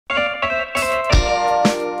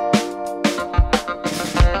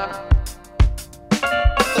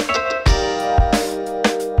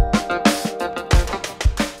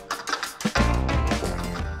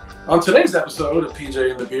On today's episode of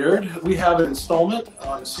PJ and the Beard, we have an installment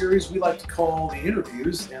on a series we like to call The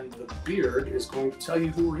Interviews, and the Beard is going to tell you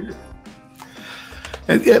who we're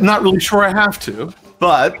interviewing. I'm not really sure I have to,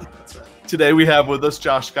 but today we have with us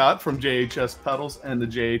Josh Scott from JHS Pedals and the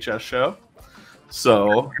JHS Show.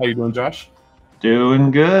 So, how you doing, Josh? Doing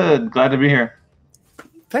good. Glad to be here.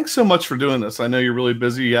 Thanks so much for doing this. I know you're really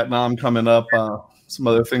busy. You got Nam coming up, some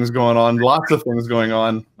other things going on, lots of things going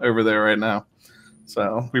on over there right now.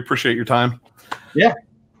 So we appreciate your time. Yeah.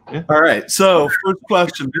 All right. So first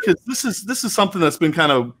question, because this is something that's been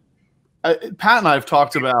kind of Pat and I have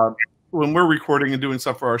talked about when we're recording and doing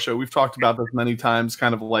stuff for our show. We've talked about this many times,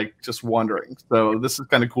 kind of like just wondering. So this is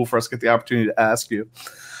kind of cool for us to get the opportunity to ask you.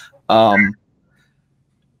 I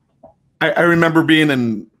remember being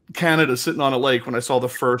in Canada sitting on a lake when I saw the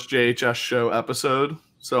first JHS Show episode.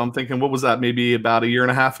 So I'm thinking, what was that? Maybe about a year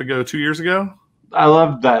and a half ago, 2 years ago? I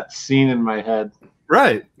love that scene in my head.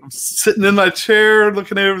 Right. I'm sitting in my chair,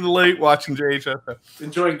 looking over the lake, watching JHS.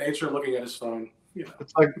 Enjoying nature, looking at his phone. You know.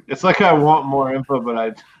 It's like I want more info, but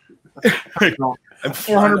I don't. I'm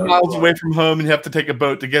 400 miles away from home, and you have to take a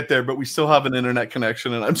boat to get there, but we still have an internet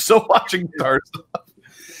connection, and I'm still watching guitar stuff.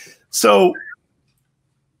 So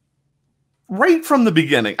right from the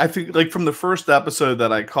beginning, I think like from the first episode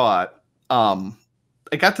that I caught, I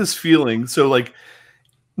got this feeling. So like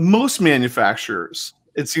most manufacturers,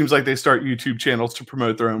 it seems like they start YouTube channels to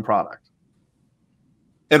promote their own product.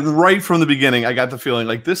 And right from the beginning, I got the feeling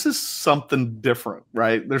like this is something different,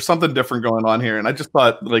 right? There's something different going on here. And I just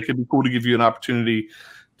thought like it'd be cool to give you an opportunity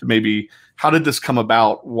to maybe, how did this come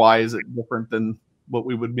about? Why is it different than what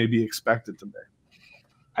we would maybe expect it to be?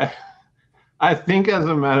 I think as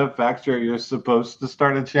a manufacturer, you're supposed to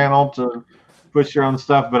start a channel to push your own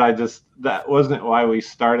stuff, but that wasn't why we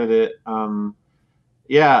started it. I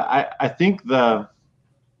think the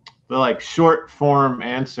like short form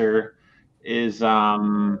answer is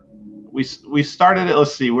we started it.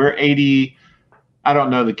 Let's see, we're 80. I don't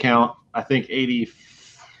know the count. I think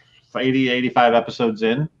 85 episodes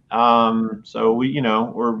in. So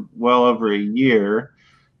we're well over a year,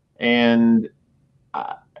 and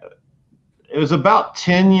it was about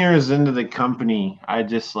 10 years into the company. I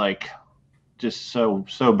just so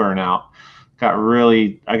burnt out.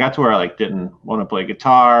 I got to where I like didn't want to play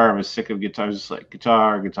guitar. I was sick of guitar. I was just like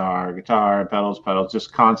guitar, pedals,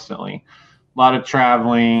 just constantly. A lot of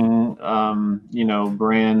traveling,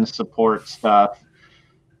 brand support stuff.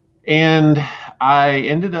 And I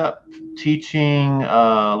ended up teaching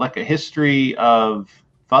like a history of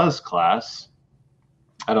fuzz class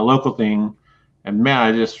at a local thing. And man,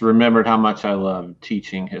 I just remembered how much I loved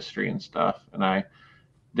teaching history and stuff. And I've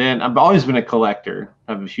always been a collector.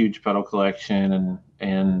 I have a huge pedal collection,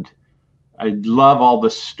 and I love all the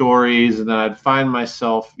stories. And then I'd find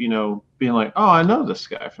myself, being like, oh, I know this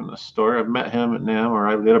guy from this store. I've met him at NAMM, or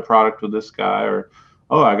I did a product with this guy, or,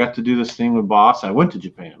 oh, I got to do this thing with Boss. I went to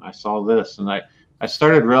Japan. I saw this. And I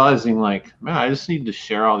started realizing like, man, I just need to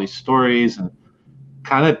share all these stories and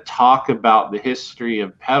kind of talk about the history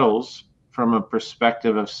of pedals from a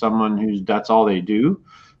perspective of someone that's all they do.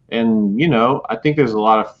 And, I think there's a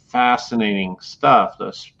lot of fascinating stuff.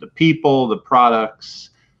 The people, the products,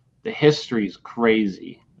 the history is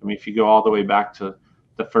crazy. I mean, if you go all the way back to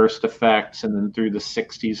the first effects and then through the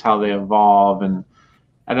 60s, how they evolve.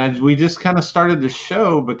 We just kind of started the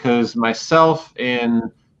show because myself and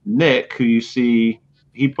Nick, who you see,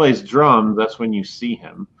 he plays drums. That's when you see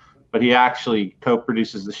him. But he actually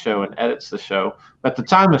co-produces the show and edits the show. At the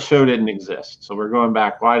time, the show didn't exist. So we're going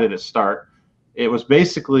back. Why did it start? It was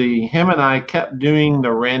basically him and I kept doing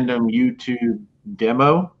the random YouTube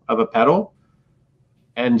demo of a pedal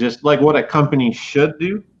and just like what a company should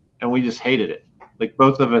do. And we just hated it. Like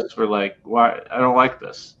both of us were like, why? I don't like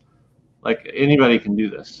this. Like anybody can do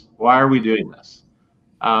this. Why are we doing this?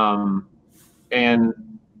 And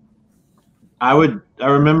I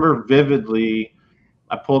remember vividly,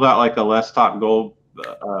 I pulled out like a Les Paul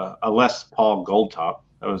Gold Top.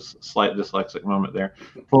 That was a slight dyslexic moment there.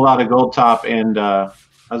 Pulled out a gold top, and I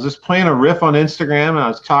was just playing a riff on Instagram, and I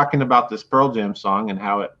was talking about this Pearl Jam song and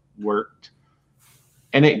how it worked.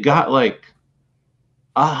 And it got like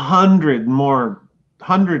 100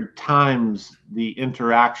 times the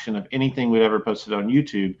interaction of anything we'd ever posted on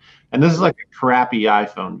YouTube. And this is like a crappy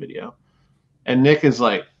iPhone video. And Nick is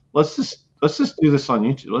like, let's just do this on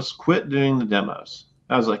YouTube. Let's quit doing the demos.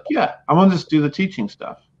 I was like, yeah, I want to just do the teaching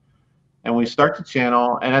stuff. And we start the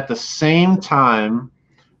channel. And at the same time,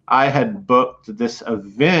 I had booked this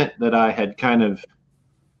event that I had kind of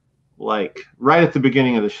like right at the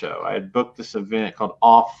beginning of the show. I had booked this event called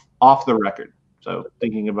Off the Record. So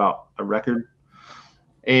thinking about a record.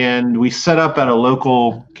 And we set up at a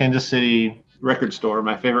local Kansas City record store,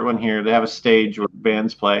 my favorite one here. They have a stage where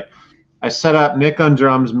bands play. I set up Nick on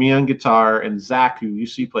drums, me on guitar, and Zach, who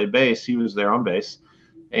used to play bass, he was there on bass.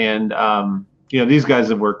 And, you know, these guys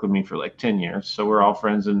have worked with me for like 10 years, so we're all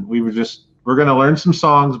friends. And we're going to learn some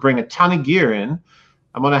songs, bring a ton of gear in.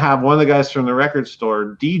 I'm going to have one of the guys from the record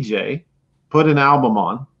store DJ, put an album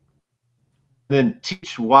on, then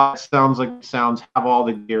teach why it sounds like it sounds, have all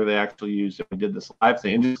the gear they actually use. And we did this live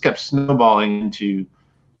thing and just kept snowballing into,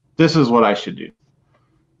 this is what I should do.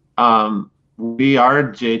 We are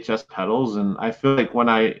JHS Pedals, and I feel like when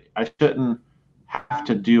I shouldn't have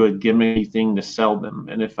to do a gimmicky thing to sell them.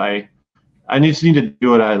 And if I just need to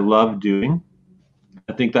do what I love doing.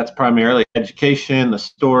 I think that's primarily education, the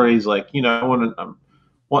stories, like, you know, I'm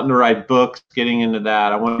wanting to write books, getting into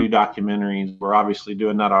that. I want to do documentaries. We're obviously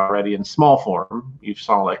doing that already in small form. You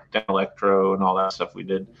saw like Dan Electro and all that stuff we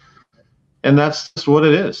did. And that's just what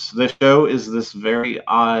it is. The show is this very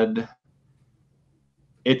odd,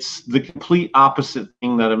 it's the complete opposite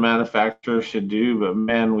thing that a manufacturer should do, but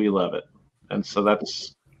man, we love it. And so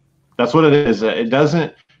that's what it is. It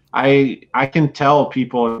doesn't, I can tell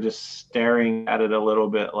people are just staring at it a little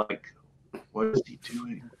bit like, what is he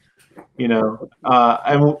doing? You know,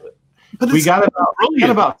 and we got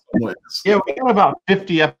about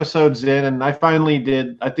 50 episodes in, and I finally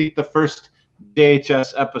did, I think the first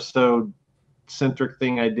JHS episode centric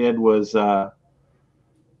thing I did was I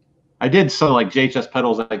did some like JHS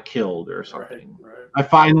Pedals that I killed or something. Right. I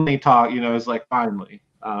finally talked, you know, it's like finally.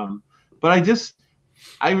 But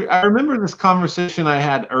I remember this conversation I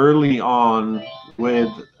had early on with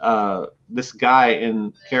this guy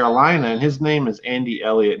in Carolina, and his name is Andy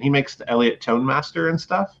Elliott. He makes the Elliott Tone Master and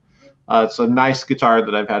stuff. It's a nice guitar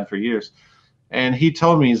that I've had for years. And he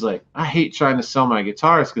told me, he's like, I hate trying to sell my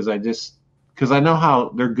guitars because I know how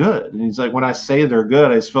they're good. And he's like, when I say they're good,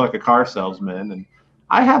 I just feel like a car salesman. And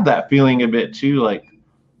I have that feeling a bit too. Like,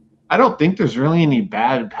 I don't think there's really any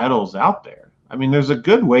bad pedals out there. I mean, there's a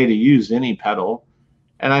good way to use any pedal.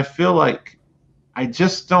 And I feel like it's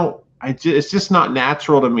just not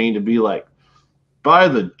natural to me to be like, buy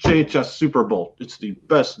the JHS Super Bolt. It's the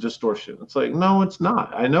best distortion. It's like, no, it's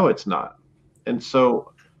not. I know it's not. And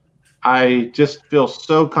so I just feel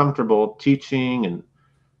so comfortable teaching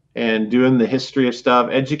and doing the history of stuff,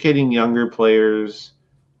 educating younger players.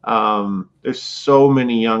 There's so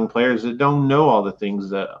many young players that don't know all the things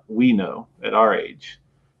that we know at our age.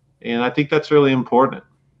 And I think that's really important.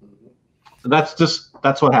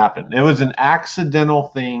 That's what happened. It was an accidental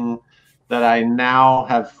thing that I now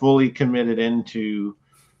have fully committed into.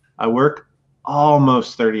 I work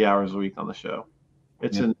almost 30 hours a week on the show.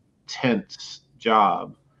 It's an intense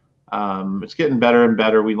job. It's getting better and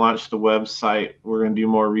better. We launched the website. We're going to do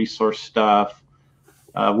more resource stuff.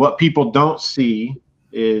 What people don't see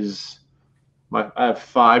is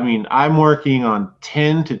I'm working on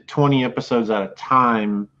 10 to 20 episodes at a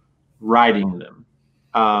time, writing them.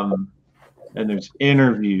 And there's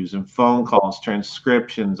interviews and phone calls,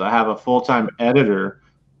 transcriptions. I have a full-time editor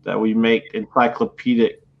that we make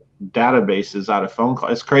encyclopedic databases out of phone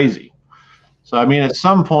calls. It's crazy. So, I mean, at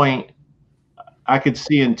some point, I could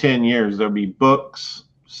see in 10 years, there'll be books,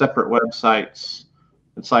 separate websites,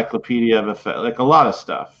 encyclopedia of effect, like a lot of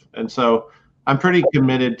stuff. And so I'm pretty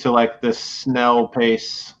committed to like this snail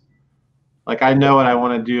pace. Like, I know what I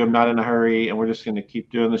want to do. I'm not in a hurry, and we're just going to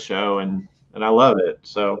keep doing the show, and I love it.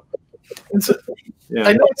 So. I know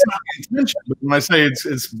it's not the intention, but when I say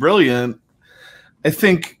it's brilliant, I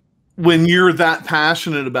think when you're that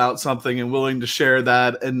passionate about something and willing to share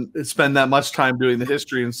that and spend that much time doing the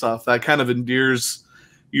history and stuff, that kind of endears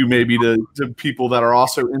you maybe to people that are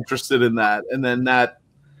also interested in that. And then that,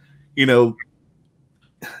 you know,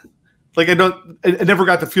 like I never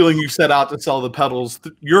got the feeling you set out to sell the pedals,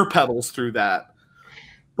 your pedals through that.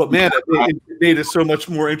 But man, it made us so much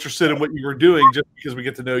more interested in what you were doing just because we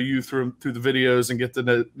get to know you through the videos and get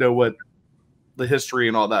to know what the history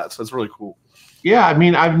and all that. So it's really cool. Yeah, I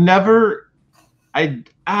mean, I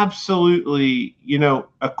absolutely, you know,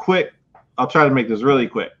 I'll try to make this really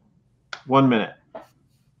quick. 1 minute.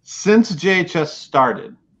 Since JHS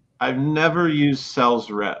started, I've never used sales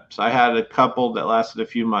reps. I had a couple that lasted a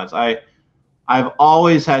few months. I've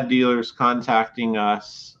always had dealers contacting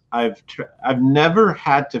us. I've never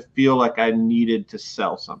had to feel like I needed to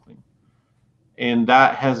sell something, and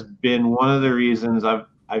that has been one of the reasons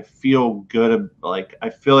I feel good. Like, I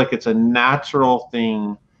feel like it's a natural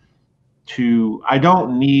thing to. I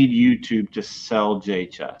don't need YouTube to sell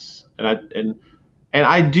JHS, and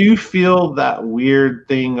I do feel that weird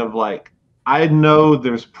thing of like, I know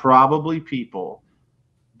there's probably people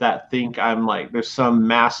that think I'm like there's some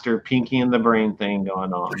master pinky in the brain thing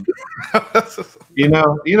going on. You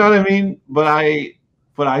know what I mean? But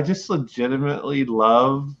I just legitimately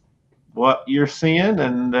love what you're seeing,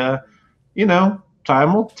 and you know,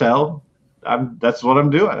 time will tell. That's what I'm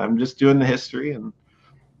doing. I'm just doing the history,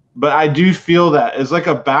 but I do feel that it's like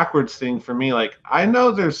a backwards thing for me. Like I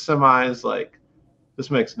know there's some eyes like this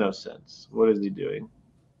makes no sense. What is he doing?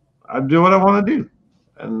 I'm doing what I want to do,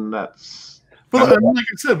 and that's. Well, like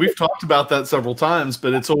I said, we've talked about that several times,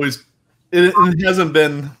 but it's always it hasn't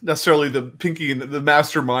been necessarily the pinky and the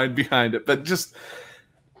mastermind behind it, but just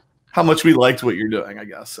how much we liked what you're doing, I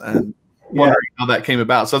guess, and wondering how that came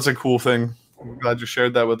about. So that's a cool thing. I'm glad you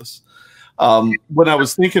shared that with us. When I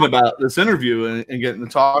was thinking about this interview and getting to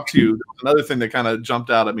talk to you, there was another thing that kind of jumped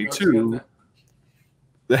out at me too.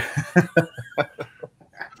 Yeah.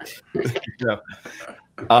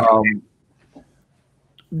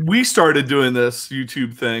 We started doing this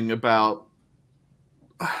YouTube thing about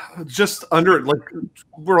just under like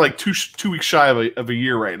we're like two weeks shy of a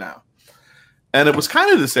year right now, and it was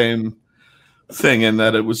kind of the same thing in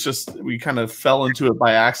that it was just we kind of fell into it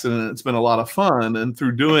by accident. It's been a lot of fun, and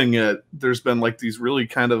through doing it, there's been like these really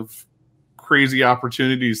kind of crazy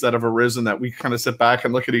opportunities that have arisen that we kind of sit back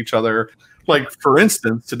and look at each other. Like for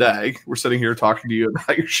instance, today we're sitting here talking to you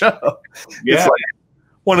about your show. Yeah. It's like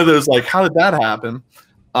one of those like, how did that happen?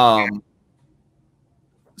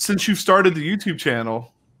 Since you've started the YouTube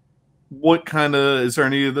channel, what kind of is there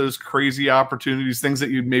any of those crazy opportunities, things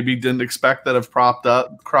that you maybe didn't expect that have cropped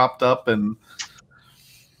up? And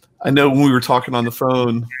I know when we were talking on the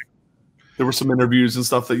phone, there were some interviews and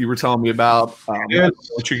stuff that you were telling me about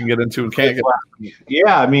that you can get into and can't get into.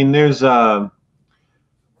 Yeah, I mean, there's the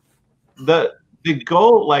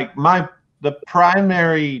goal, like the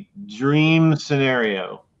primary dream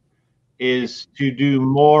scenario is to do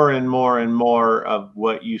more and more and more of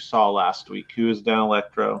what you saw last week. Who is Dan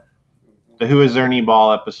Electro? The Who is Ernie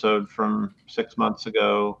Ball episode from 6 months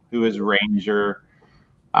ago. Who is Ranger?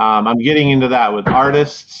 I'm getting into that with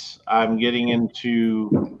artists. I'm getting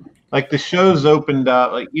into like the show's opened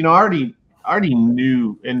up. Like I already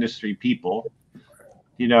knew industry people.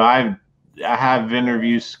 I have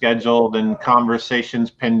interviews scheduled and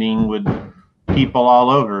conversations pending with people all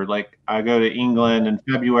over. Like I go to England in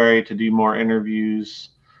February to do more interviews.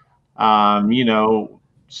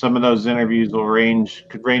 Some of those interviews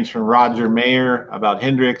could range from Roger Mayer about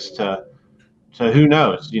Hendrix to who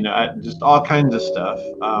knows, just all kinds of stuff.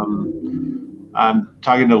 I'm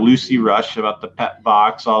talking to Lucy Rush about the pet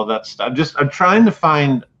box, all that stuff. I'm trying to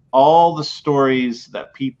find all the stories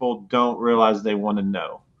that people don't realize they want to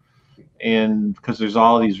know. And because there's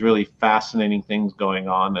all these really fascinating things going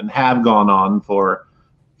on and have gone on for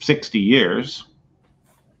 60 years.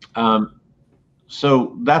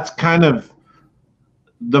 So that's kind of,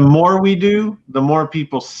 the more we do, the more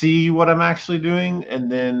people see what I'm actually doing,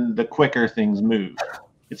 and then the quicker things move.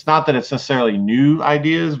 It's not that it's necessarily new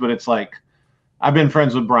ideas, but it's like, I've been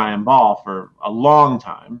friends with Brian Ball for a long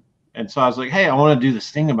time. And so I was like, hey, I want to do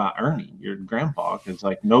this thing about Ernie, your grandpa, because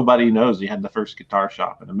like nobody knows he had the first guitar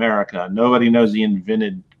shop in America. Nobody knows he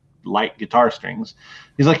invented light guitar strings.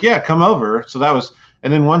 He's like, yeah, come over. So that was,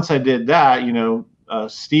 and then once I did that,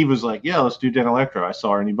 Steve was like, yeah, let's do Dan Electro. I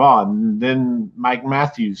saw Ernie Ball. And then Mike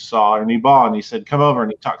Matthews saw Ernie Ball, and he said, come over.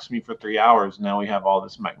 And he talks to me for 3 hours. Now we have all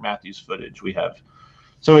this Mike Matthews footage we have.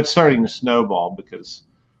 So it's starting to snowball because,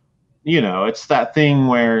 it's that thing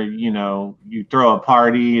where, you throw a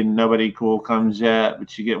party and nobody cool comes yet,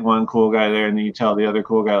 but you get one cool guy there, and then you tell the other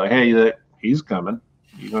cool guy, like, hey, he's coming.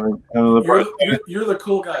 You're the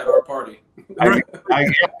cool guy at our party.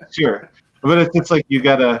 Sure. But it's like you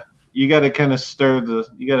gotta kind of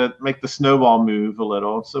you gotta make the snowball move a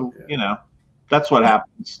little. So, that's what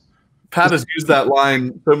happens. Pat has used that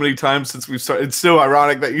line so many times since we've started. It's so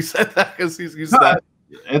ironic that you said that because he's used that.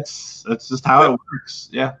 It's just how it works.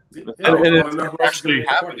 Yeah. And it's actually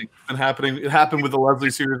happening. It's been happening. It happened with the Leslie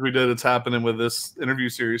series we did. It's happening with this interview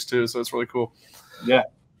series too. So it's really cool. Yeah.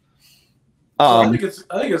 I think it's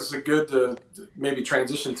a good to maybe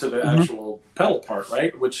transition to the actual pedal part,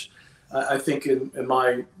 right? Which I think in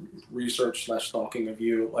my research / stalking of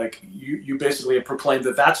you, like you basically have proclaimed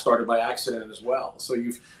that started by accident as well. So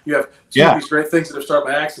you have two of these great things that have started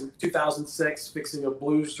by accident. 2006, fixing a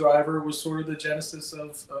blues driver was sort of the genesis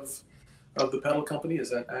of the pedal company. Is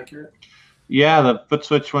that accurate? Yeah, the foot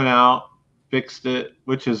switch went out, fixed it,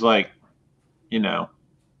 which is like,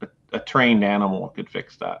 a trained animal could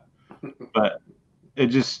fix that. But it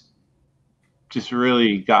just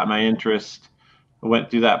really got my interest. I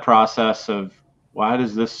went through that process of, why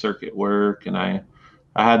does this circuit work? And I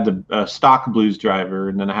I had the stock blues driver,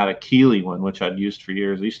 and then I had a Keeley one, which I'd used for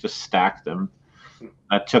years. I used to stack them.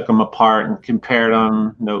 I took them apart and compared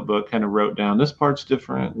them, notebook, kind of wrote down, this part's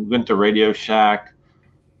different. Went to Radio Shack.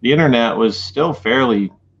 The internet was still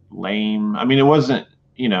fairly lame. I mean, it wasn't,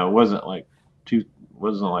 you know, it wasn't like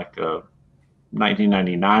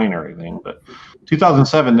 1999 or anything, but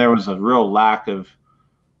 2007, there was a real lack of,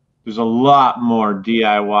 there's a lot more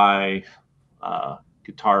DIY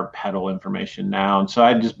guitar pedal information now. And so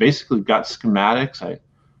I just basically got schematics. I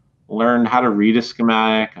learned how to read a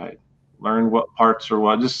schematic. I learned what parts are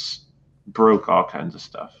what, just broke all kinds of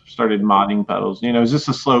stuff. Started modding pedals. You know, it was just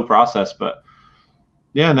a slow process, but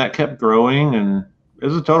yeah, and that kept growing, and it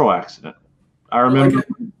was a total accident. I remember,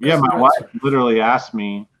 yeah, my wife literally asked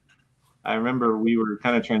me, I remember we were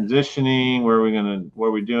kind of transitioning, what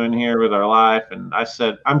are we doing here with our life? And I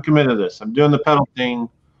said, I'm committed to this. I'm doing the pedal thing.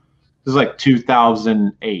 This is like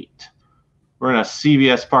 2008. We're in a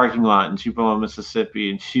CVS parking lot in Tupelo,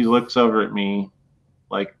 Mississippi, and she looks over at me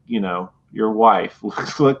like, you know, your wife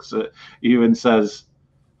looks at you and says,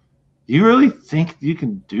 do you really think you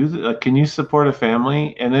can do that? Like, can you support a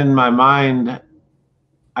family? And in my mind,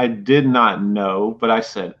 I did not know, but I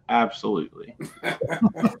said, absolutely.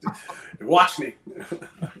 Watch me.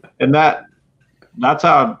 And that's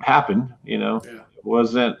how it happened, you know.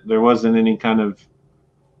 Yeah. There wasn't any kind of,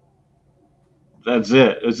 that's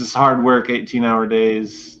it. It was just hard work, 18-hour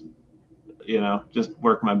days, you know, just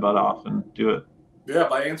work my butt off and do it. Yeah,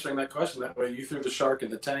 by answering that question that way, you threw the shark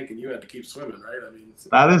in the tank and you had to keep swimming, right? I mean,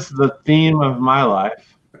 that is the theme of my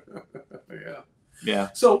life. Yeah. Yeah.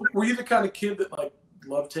 So were you the kind of kid that like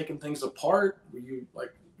loved taking things apart? Were you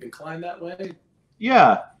like inclined that way?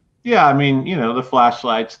 Yeah. Yeah. I mean, you know, the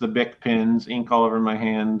flashlights, the Bic pins, ink all over my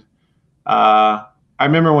hand. I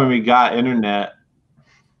remember when we got internet,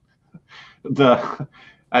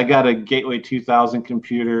 I got a Gateway 2000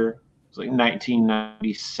 computer. It was like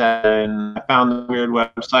 1997. I found the weird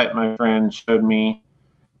website my friend showed me,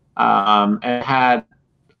 and it had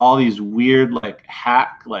all these weird like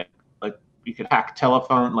you could hack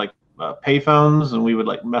telephone payphones, and we would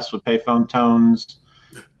like mess with payphone tones.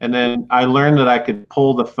 And then I learned that I could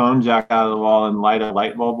pull the phone jack out of the wall and light a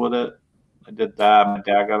light bulb with it. I did that. My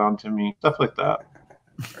dad got onto me, stuff like that.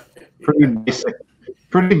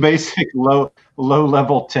 Pretty basic, low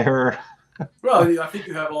level terror. Well, I think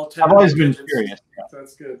you have all 10. I've always been curious.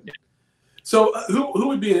 That's good. Yeah. So, who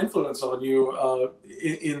would be an influence on you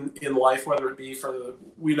in life? Whether it be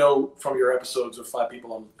we know from your episodes of 5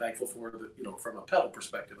 people I'm thankful for that, you know, from a pedal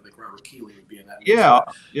perspective, I think Robert Keeley would be in that. Yeah,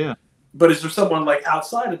 yeah. But is there someone like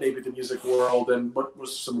outside of maybe the music world, and what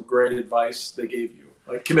was some great advice they gave you?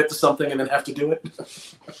 Like commit to something and then have to do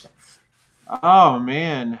it. Oh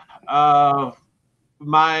man.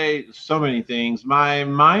 So many things. My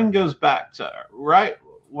mind goes back to right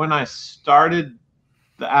when I started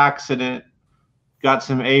the accident, got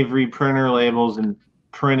some Avery printer labels and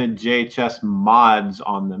printed JHS mods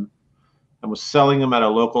on them and was selling them at a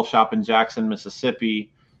local shop in Jackson,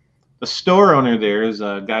 Mississippi. The store owner there is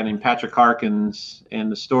a guy named Patrick Harkins,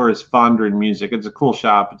 and the store is Fondren Music. It's a cool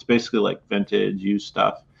shop. It's basically like vintage, used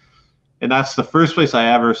stuff. And that's the first place I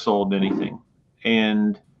ever sold anything.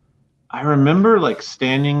 And I remember like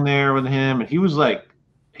standing there with him, and he was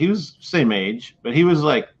same age, but he was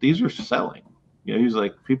like, these are selling. You know, he was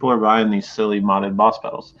like, people are buying these silly modded Boss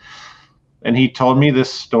pedals. And he told me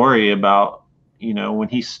this story about, you know, when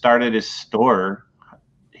he started his store,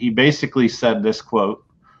 he basically said this quote,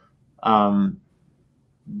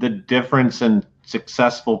 the difference in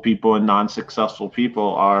successful people and non-successful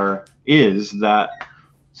people is that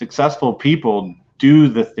successful people do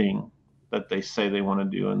the thing that they say they want to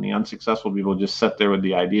do, and the unsuccessful people just sit there with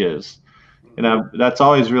the ideas. And that's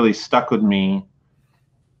always really stuck with me.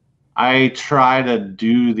 I try to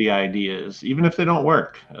do the ideas, even if they don't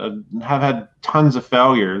work. Have had tons of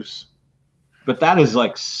failures, but that is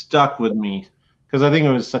like stuck with me because I think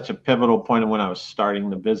it was such a pivotal point of when I was starting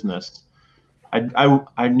the business.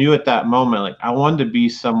 I knew at that moment, like I wanted to be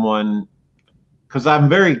someone, because I'm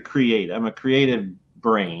very creative. I'm a creative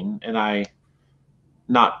brain, and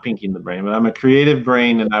not pinking the brain, but I'm a creative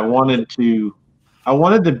brain, and I wanted to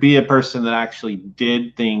be a person that actually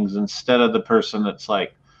did things instead of the person that's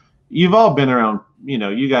like, you've all been around, you know,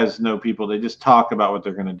 you guys know people, they just talk about what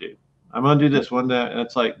they're going to do. I'm going to do this one day. And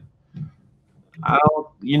it's like, I don't,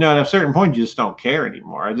 you know, at a certain point, you just don't care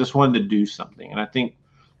anymore. I just wanted to do something. And I think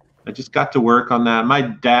I just got to work on that. My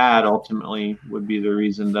dad ultimately would be the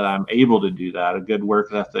reason that I'm able to do that. A good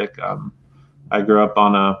work ethic. I grew up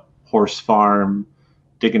on a horse farm,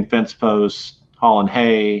 digging fence posts, hauling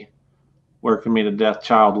hay, working me to death,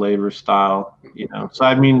 child labor style, you know. So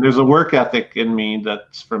I mean, there's a work ethic in me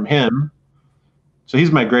that's from him. So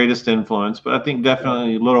he's my greatest influence, but I think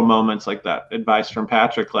definitely little moments like that advice from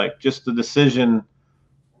Patrick, like just the decision,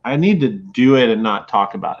 I need to do it and not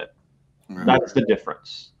talk about it. Right. That's the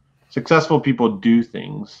difference. Successful people do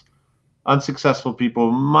things. Unsuccessful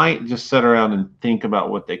people might just sit around and think about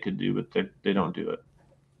what they could do, but they don't do it.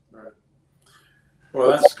 Right.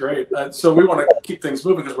 Well, that's great. So we want to keep things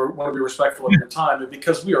moving because we want to be respectful of your time. And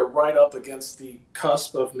because we are right up against the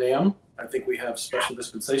cusp of NAMM, I think we have special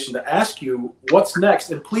dispensation to ask you what's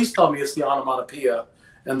next. And please tell me it's the onomatopoeia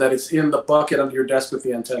and that it's in the bucket under your desk with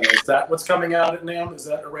the antenna. Is that what's coming out at NAMM? Is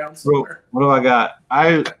that around somewhere? What do I got?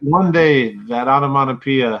 One day, that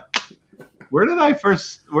onomatopoeia, where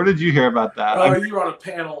did you hear about that? Oh, you were on a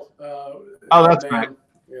panel. Oh, that's right.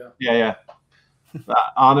 Yeah. The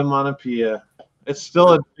onomatopoeia. It's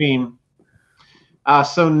still a dream.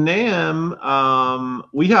 So NAMM,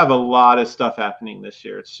 we have a lot of stuff happening this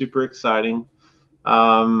year. It's super exciting.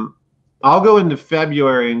 I'll go into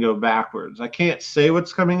February and go backwards. I can't say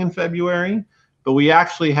what's coming in February, but we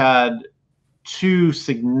actually had 2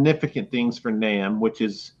 significant things for NAMM, which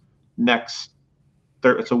is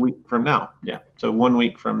it's a week from now. Yeah, so 1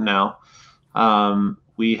 week from now.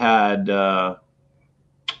 We had 2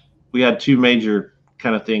 major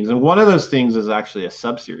kind of things, and one of those things is actually a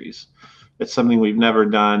sub-series. It's something we've never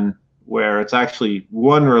done, where it's actually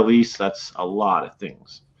one release that's a lot of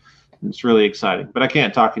things. It's really exciting, but I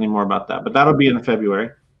can't talk any more about that. But that'll be in February.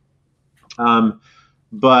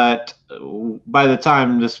 But by the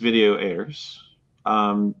time this video airs,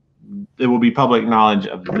 it will be public knowledge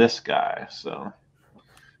of this guy. So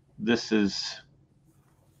this is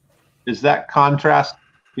that contrast?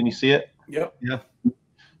 Can you see it? Yep. Yeah.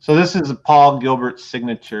 So this is Paul Gilbert's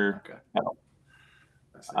signature pedal.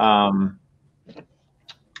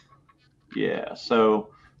 Yeah,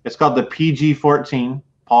 so it's called the PG 14,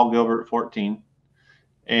 Paul Gilbert 14,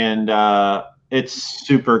 and it's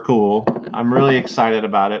super cool. I'm really excited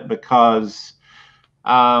about it because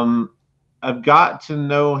I've got to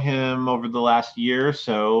know him over the last year or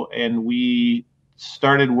so, and we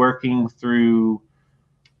started working through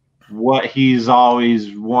what he's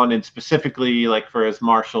always wanted, specifically like for his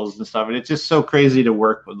Marshalls and stuff. And it's just so crazy to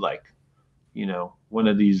work with, like, you know, one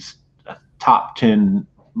of these top 10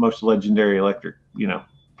 most legendary electric, you know,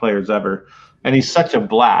 players ever. And he's such a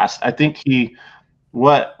blast. I think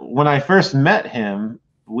when I first met him,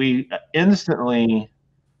 we instantly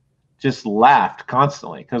just laughed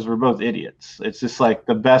constantly because we're both idiots. It's just like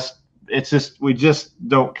the best. It's just, we just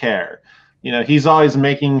don't care. You know, he's always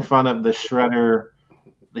making fun of the shredder.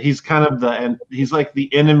 He's kind of he's like the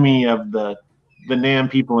enemy of the NAMM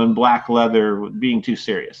people in black leather being too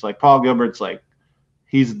serious. Like Paul Gilbert's like,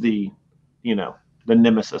 he's the, you know, the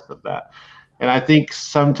nemesis of that. And I think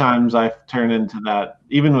sometimes I turn into that,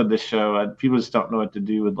 even with this show. People just don't know what to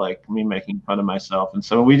do with like me making fun of myself. And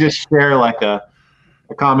so we just share like a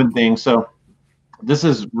common thing. So this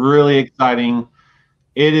is really exciting.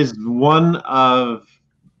 It is one of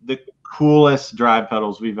the coolest drive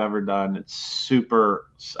pedals we've ever done. It's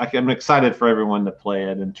super, I'm excited for everyone to play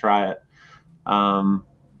it and try it.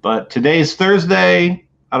 But today's Thursday.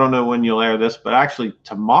 I don't know when you'll air this, but actually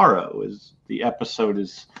tomorrow is the episode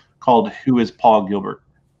is called Who is Paul Gilbert?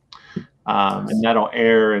 And that'll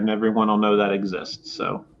air and everyone will know that exists.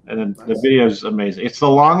 So, and then the video is amazing. It's the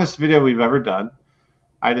longest video we've ever done.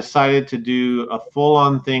 I decided to do a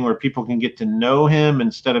full-on thing where people can get to know him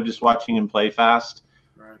instead of just watching him play fast.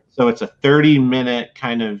 Right. So it's a 30-minute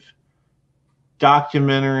kind of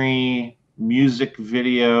documentary music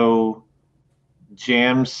video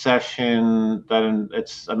jam session.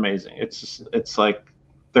 It's amazing. It's like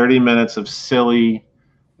 30 minutes of silly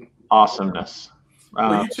awesomeness.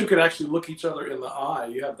 Well, you two can actually look each other in the eye.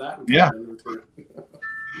 You have that. Yeah.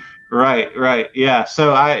 Right. Yeah.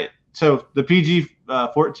 So the PG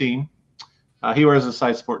 14, he wears a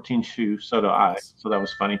size 14 shoe. So do I. So that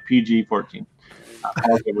was funny. PG 14.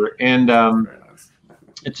 And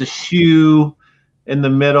it's a shoe. In the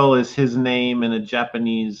middle is his name in a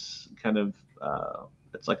Japanese kind of.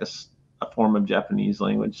 It's like a form of Japanese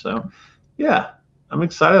language. So, yeah, I'm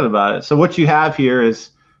excited about it. So what you have here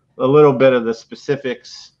is a little bit of the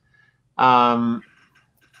specifics. It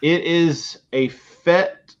is a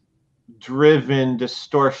FET-driven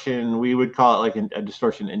distortion. We would call it like a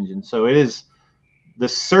distortion engine. So it is the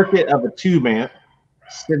circuit of a tube amp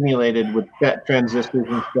stimulated with FET transistors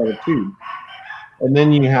instead of tube. And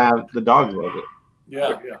then you have the dogs like it.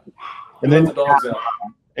 Yeah. And then the dogs out.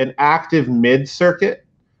 An active mid circuit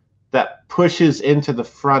that pushes into the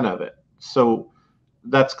front of it. So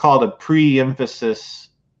that's called a pre-emphasis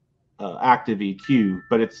active EQ,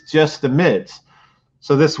 but it's just the mids.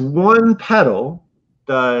 So this one pedal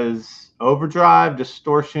does overdrive,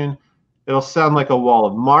 distortion. It'll sound like a wall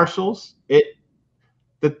of Marshalls.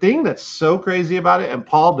 The thing that's so crazy about it, and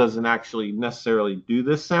Paul doesn't actually necessarily do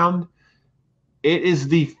this sound, it is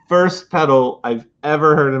the first pedal I've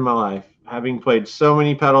ever heard in my life. Having played so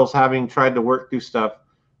many pedals, having tried to work through stuff,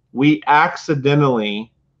 we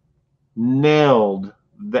accidentally nailed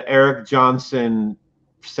the Eric Johnson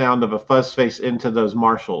sound of a fuzz face into those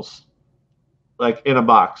Marshalls, like in a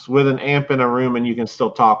box with an amp in a room, and you can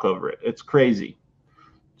still talk over it. It's crazy.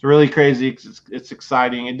 It's really crazy. It's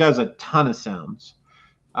exciting. It does a ton of sounds.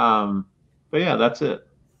 But yeah, that's it.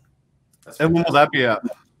 And when will that be out?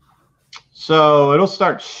 So it'll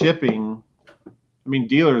start shipping. I mean,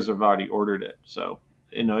 dealers have already ordered it, so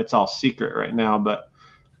it's all secret right now, but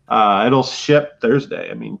it'll ship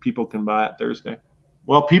Thursday. I mean, people can buy it Thursday.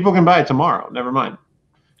 Well, people can buy it tomorrow. Never mind.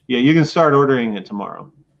 Yeah, you can start ordering it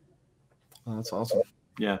tomorrow. Oh, that's awesome.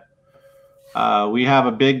 Yeah. We have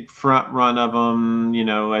a big front run of them.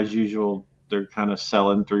 As usual, they're kind of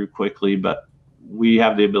selling through quickly, but we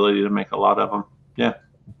have the ability to make a lot of them. Yeah.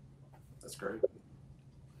 That's great.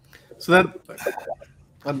 So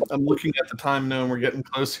I'm looking at the time now, and we're getting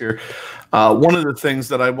close here. One of the things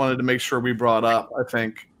that I wanted to make sure we brought up, I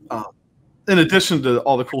think, in addition to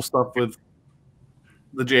all the cool stuff with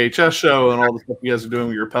the JHS show and all the stuff you guys are doing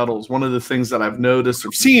with your pedals, one of the things that I've noticed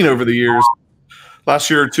or seen over the years, last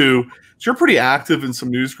year or two, is you're pretty active in some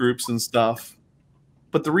news groups and stuff.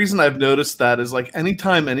 But the reason I've noticed that is, like,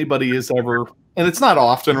 anytime anybody is ever, and it's not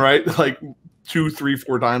often, right? Like 2, 3,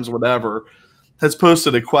 4 times, whatever, has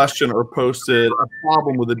posted a question or posted a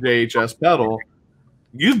problem with a JHS pedal,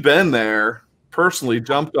 you've been there personally,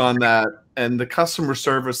 jumped on that, and the customer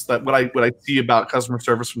service that what I see about customer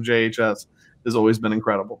service from JHS has always been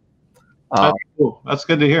incredible. That's cool. That's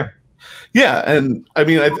good to hear. Yeah, and I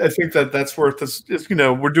mean, I think that's worth this.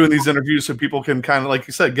 We're doing these interviews so people can kind of, like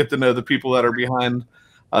you said, get to know the people that are behind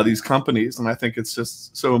these companies, and I think it's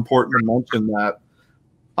just so important to mention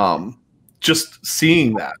that. Just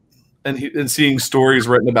seeing that. And seeing stories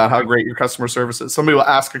written about how great your customer service is. Somebody will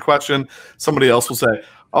ask a question. Somebody else will say,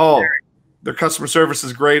 oh, their customer service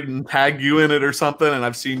is great, and tag you in it or something. And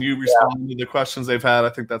I've seen you respond to the questions they've had. I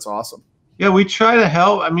think that's awesome. Yeah, we try to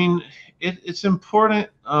help. I mean, it's important.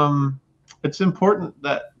 It's important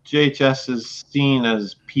that JHS is seen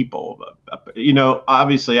as people.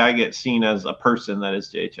 Obviously I get seen as a person that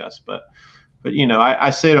is JHS, but I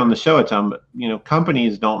say it on the show a ton, but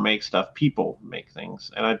companies don't make stuff, people make things.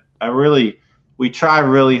 And we try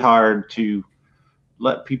really hard to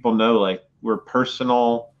let people know, like, we're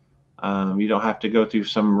personal. You don't have to go through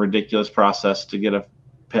some ridiculous process to get a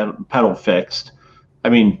pedal fixed. I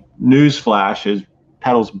mean, newsflash is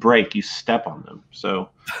pedals break, you step on them. So,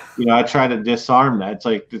 I try to disarm that.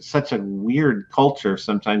 It's such a weird culture.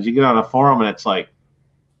 Sometimes you get on a forum and it's like,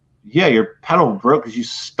 yeah, your pedal broke because you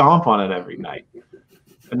stomp on it every night.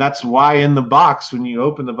 And that's why in the box, when you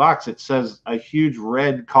open the box, it says, a huge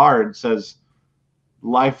red card says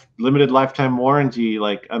limited lifetime warranty.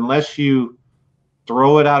 Like, unless you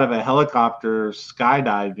throw it out of a helicopter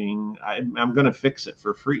skydiving, I'm going to fix it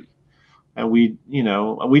for free. And we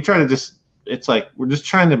try to just, it's like, we're just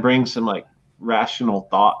trying to bring some, like, rational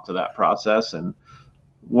thought to that process. And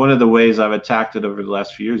one of the ways I've attacked it over the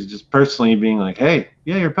last few years is just personally being like, hey,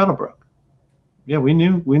 yeah, your pedal broke. Yeah, we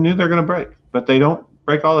knew they're going to break, but they don't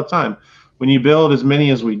break all the time. When you build as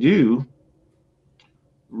many as we do,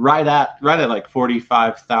 right at like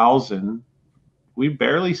 45,000, we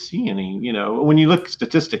barely see any, when you look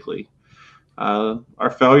statistically, our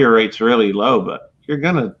failure rate's really low, but you're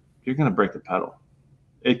going to break a pedal.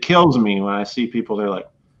 It kills me when I see people, they're like,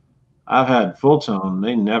 I've had full tone,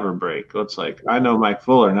 they never break. It's like, I know Mike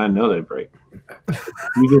Fuller and I know they break.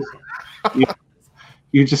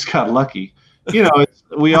 You just got lucky.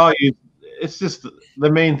 It's just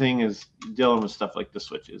the main thing is dealing with stuff like the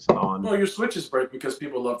switches on. Well, your switches break because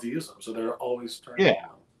people love to use them, so they're always turning. Yeah,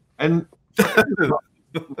 and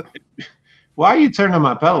why are you turning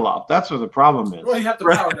my pedal off? That's what the problem is. Well, you have to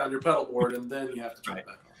power down your pedal board, and then you have to turn it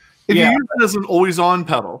back on. If you use it as an always-on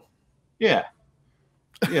pedal. Yeah.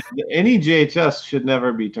 Yeah, any JHS should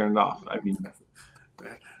never be turned off. I mean,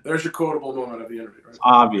 there's your quotable moment of the interview. Right? It's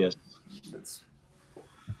obvious.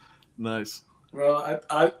 Nice. Well,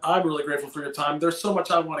 I'm really grateful for your time. There's so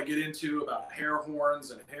much I want to get into about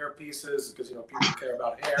Hairhorns and Hairpieces because people care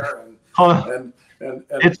about hair and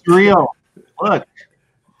it's real. Look,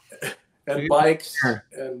 and bikes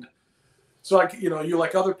and So like, you know, you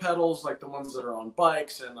like other pedals, like the ones that are on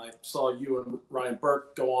bikes, and I saw you and Ryan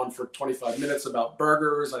Burke go on for 25 minutes about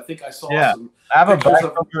burgers. I think I saw some I have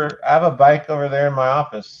pictures I have a bike over there in my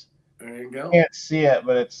office. There you go. You can't see it,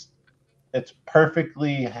 but it's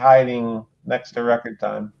perfectly hiding next to record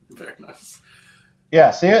time. Very nice. Yeah,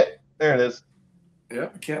 see it? There it is. Yeah,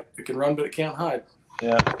 it can run, but it can't hide.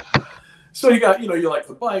 Yeah. So you got, you know, you like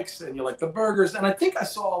the bikes and you like the burgers. And I think I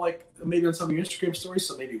saw like maybe on some of your Instagram stories,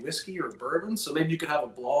 so maybe whiskey or bourbon. So maybe you could have a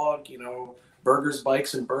blog, you know, burgers,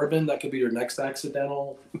 bikes, and bourbon. That could be your next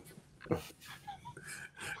accidental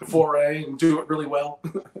foray and do it really well.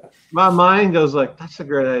 My mind goes like, that's a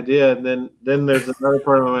great idea. And then there's another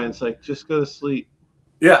part of my mind. It's like, just go to sleep.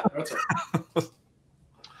 Yeah, that's right.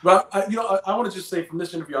 But I want to just say from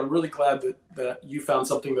this interview, I'm really glad that you found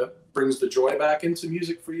something that brings the joy back into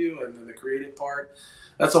music for you and the creative part.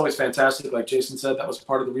 That's always fantastic. Like Jason said, that was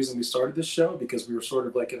part of the reason we started this show, because we were sort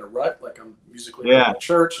of like in a rut. Like I'm musically in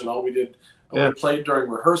church, and all we did, we played during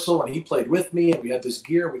rehearsal, and he played with me, and we had this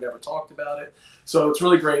gear. We never talked about it. So it's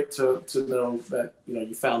really great to know that, you know,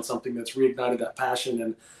 you found something that's reignited that passion.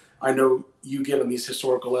 And I know you giving these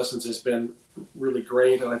historical lessons has been really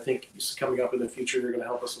great, and I think coming up in the future you're going to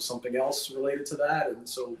help us with something else related to that. And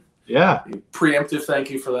so preemptive thank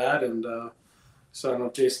you for that. And so I don't know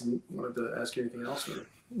if Jason wanted to ask you anything else.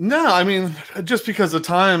 No, I mean, just because of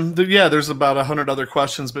time. There's about 100 other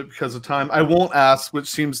questions, but because of time I won't ask, which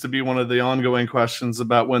seems to be one of the ongoing questions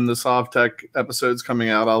about when the Sovtek episode's coming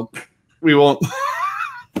out. We won't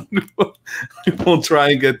we won't try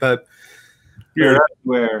and get that.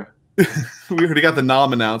 Where we already got the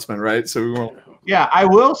nom announcement, right? So we won't. Yeah, I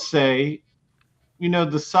will say, you know,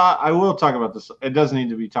 I will talk about this. It doesn't need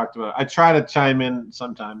to be talked about. I try to chime in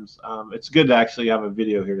sometimes. It's good to actually have a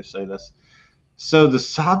video here to say this. So the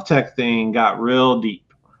Sovtek thing got real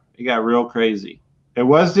deep. It got real crazy. It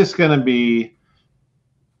was just going to be.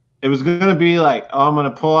 It was going to be like, oh, I'm going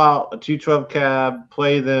to pull out a 212 cab,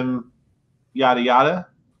 play them, yada yada.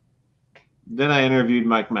 Then I interviewed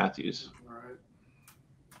Mike Matthews.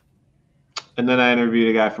 And then I interviewed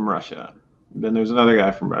a guy from Russia. Then there's another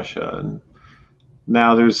guy from Russia. And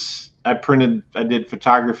now I did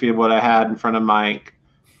photography of what I had in front of Mike.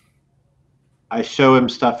 I show him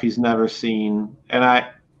stuff he's never seen. And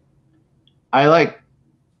I like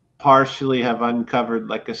partially have uncovered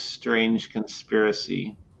like a strange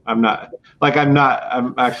conspiracy. I'm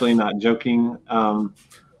actually not joking.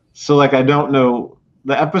 So like, I don't know.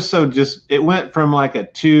 The episode it went from like a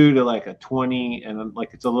 2 to like a 20, and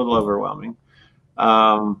like it's a little overwhelming.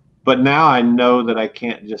 But now I know that I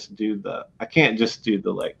can't just do the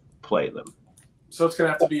like play them. So it's gonna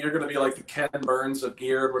have to be, you're gonna be like the Ken Burns of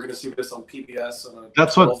gear. We're gonna see this on PBS.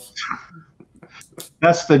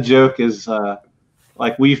 That's the joke is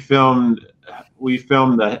like we filmed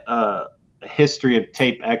the history of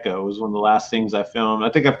Tape Echo was one of the last things I filmed. I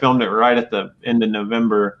think I filmed it right at the end of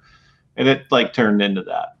November. And it like turned into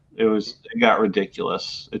that. It got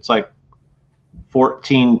ridiculous. It's like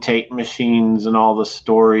 14 tape machines and all the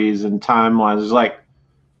stories and timelines. There's like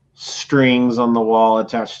strings on the wall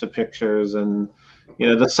attached to pictures, and you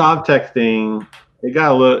know the Sovtek thing. It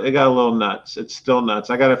got a little nuts. It's still nuts.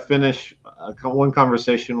 I got to finish one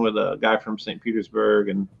conversation with a guy from St. Petersburg,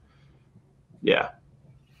 and yeah.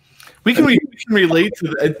 We can relate to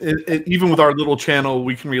that. Even with our little channel,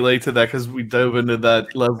 we can relate to that because we dove into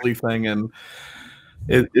that lovely thing, and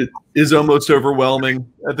it is almost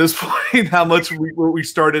overwhelming at this point how much we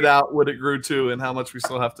started out, what it grew to, and how much we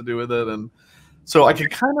still have to do with it. And so I can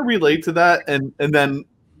kind of relate to that, and then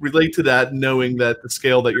relate to that knowing that the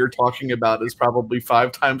scale that you're talking about is probably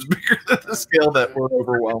 5 times bigger than the scale that we're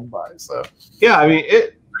overwhelmed by. So yeah, I mean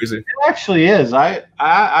crazy. It actually is.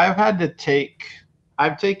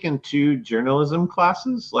 I've taken 2 journalism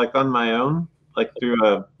classes like on my own, like through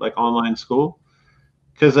a online school,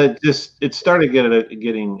 because it started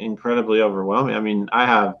getting incredibly overwhelming. I mean,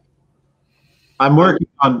 I'm working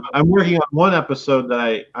on one episode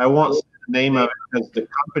that I won't say the name of it because the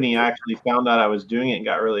company actually found out I was doing it and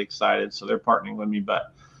got really excited, so they're partnering with me.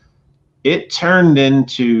 But it turned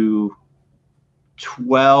into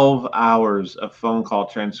 12 hours of phone call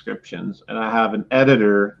transcriptions, and I have an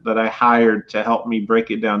editor that I hired to help me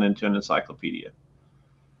break it down into an encyclopedia.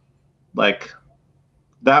 Like,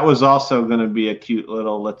 that was also going to be a cute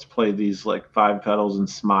little, let's play these like 5 pedals and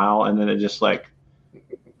smile, and then it just like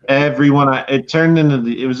it turned into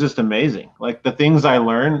it was just amazing. Like the things I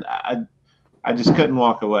learned, I just couldn't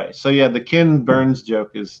walk away. So yeah, the Ken Burns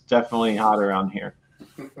joke is definitely hot around here.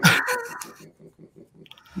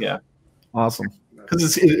 Yeah. Awesome.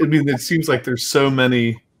 Because it seems like there's so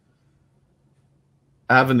many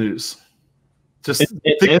avenues Just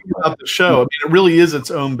thinking about the show, I mean, it really is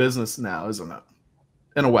its own business now, isn't it?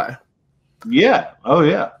 In a way. Yeah. Oh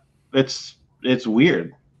yeah. It's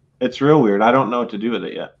weird. It's real weird. I don't know what to do with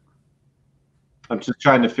it yet. I'm just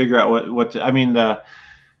trying to figure out what to, I mean,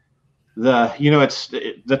 it's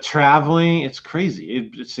the traveling, it's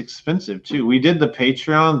crazy. It's expensive too. We did the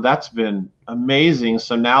Patreon. That's been amazing.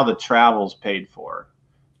 So now the travel's paid for.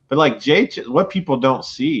 But like what people don't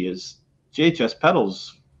see is JHS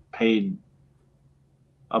Pedals paid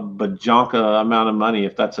a bajonka amount of money,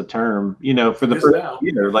 if that's a term, for the first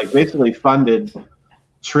year, like basically funded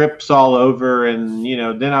trips all over. And,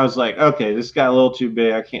 then I was like, okay, this got a little too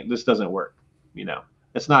big. This doesn't work.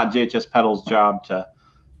 It's not JHS Pedals' job to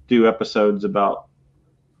do episodes about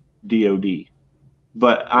DOD,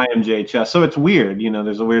 but I am JHS. So it's weird,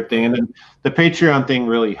 there's a weird thing. And then the Patreon thing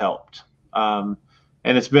really helped.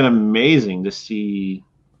 And it's been amazing to see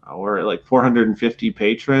we're at like 450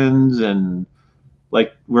 patrons, and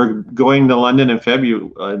like we're going to London in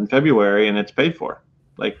February, and it's paid for.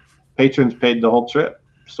 Like patrons paid the whole trip,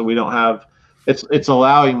 so we don't have. It's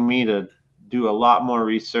allowing me to do a lot more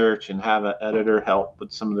research and have an editor help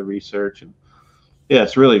with some of the research, and yeah,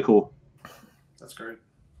 it's really cool. That's great.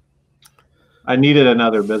 I needed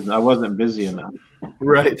another business. I wasn't busy enough.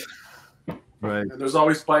 Right. Right. And there's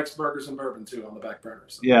always bikes, burgers, and bourbon too on the back burner.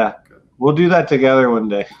 So yeah, good. We'll do that together one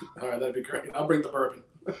day. All right, that'd be great. I'll bring the bourbon.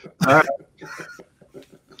 All right.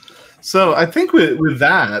 So I think with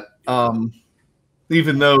that,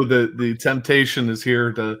 even though the temptation is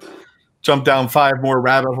here to jump down 5 more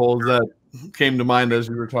rabbit holes that came to mind as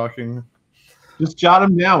you were talking, just jot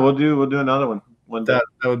them down. We'll do another one day.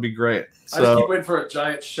 That would be great. I just keep waiting for a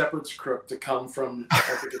giant shepherd's crook to come from. I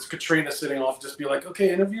think it's Katrina sitting off. Just be like,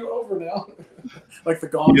 okay, interview over now. Like the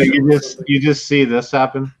golf. You just see this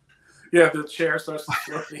happen. Yeah, the chair starts to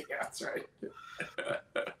float. Yeah, that's right.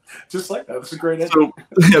 Just like that. That's a great idea. So,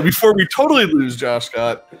 yeah, before we totally lose Josh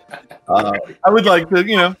Scott, I would like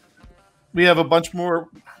to, we have a bunch more.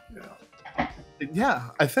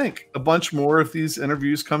 Yeah, I think a bunch more of these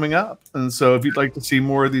interviews coming up. And so if you'd like to see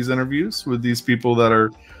more of these interviews with these people that are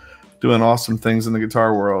doing awesome things in the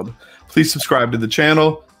guitar world, please subscribe to the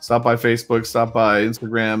channel, stop by Facebook, stop by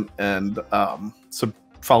Instagram, and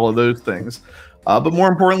follow those things. But more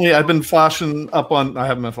importantly, I've been flashing up on, I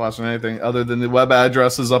haven't been flashing anything other than the web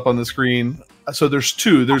addresses up on the screen. So there's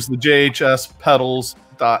 2. There's the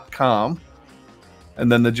JHSPedals.com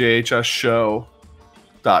and then the JHS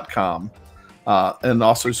Show.com. And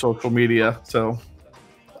also social media. So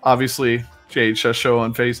obviously JHS Show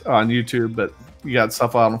on YouTube, but you got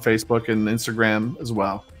stuff out on Facebook and Instagram as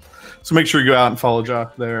well. So make sure you go out and follow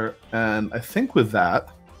Josh there. And I think with that,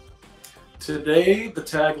 today the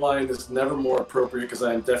tagline is never more appropriate because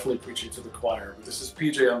I am definitely preaching to the choir. But this is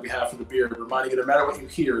PJ on behalf of the beard, reminding you no matter what you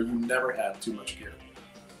hear, you never have too much gear.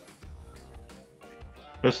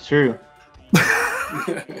 That's true.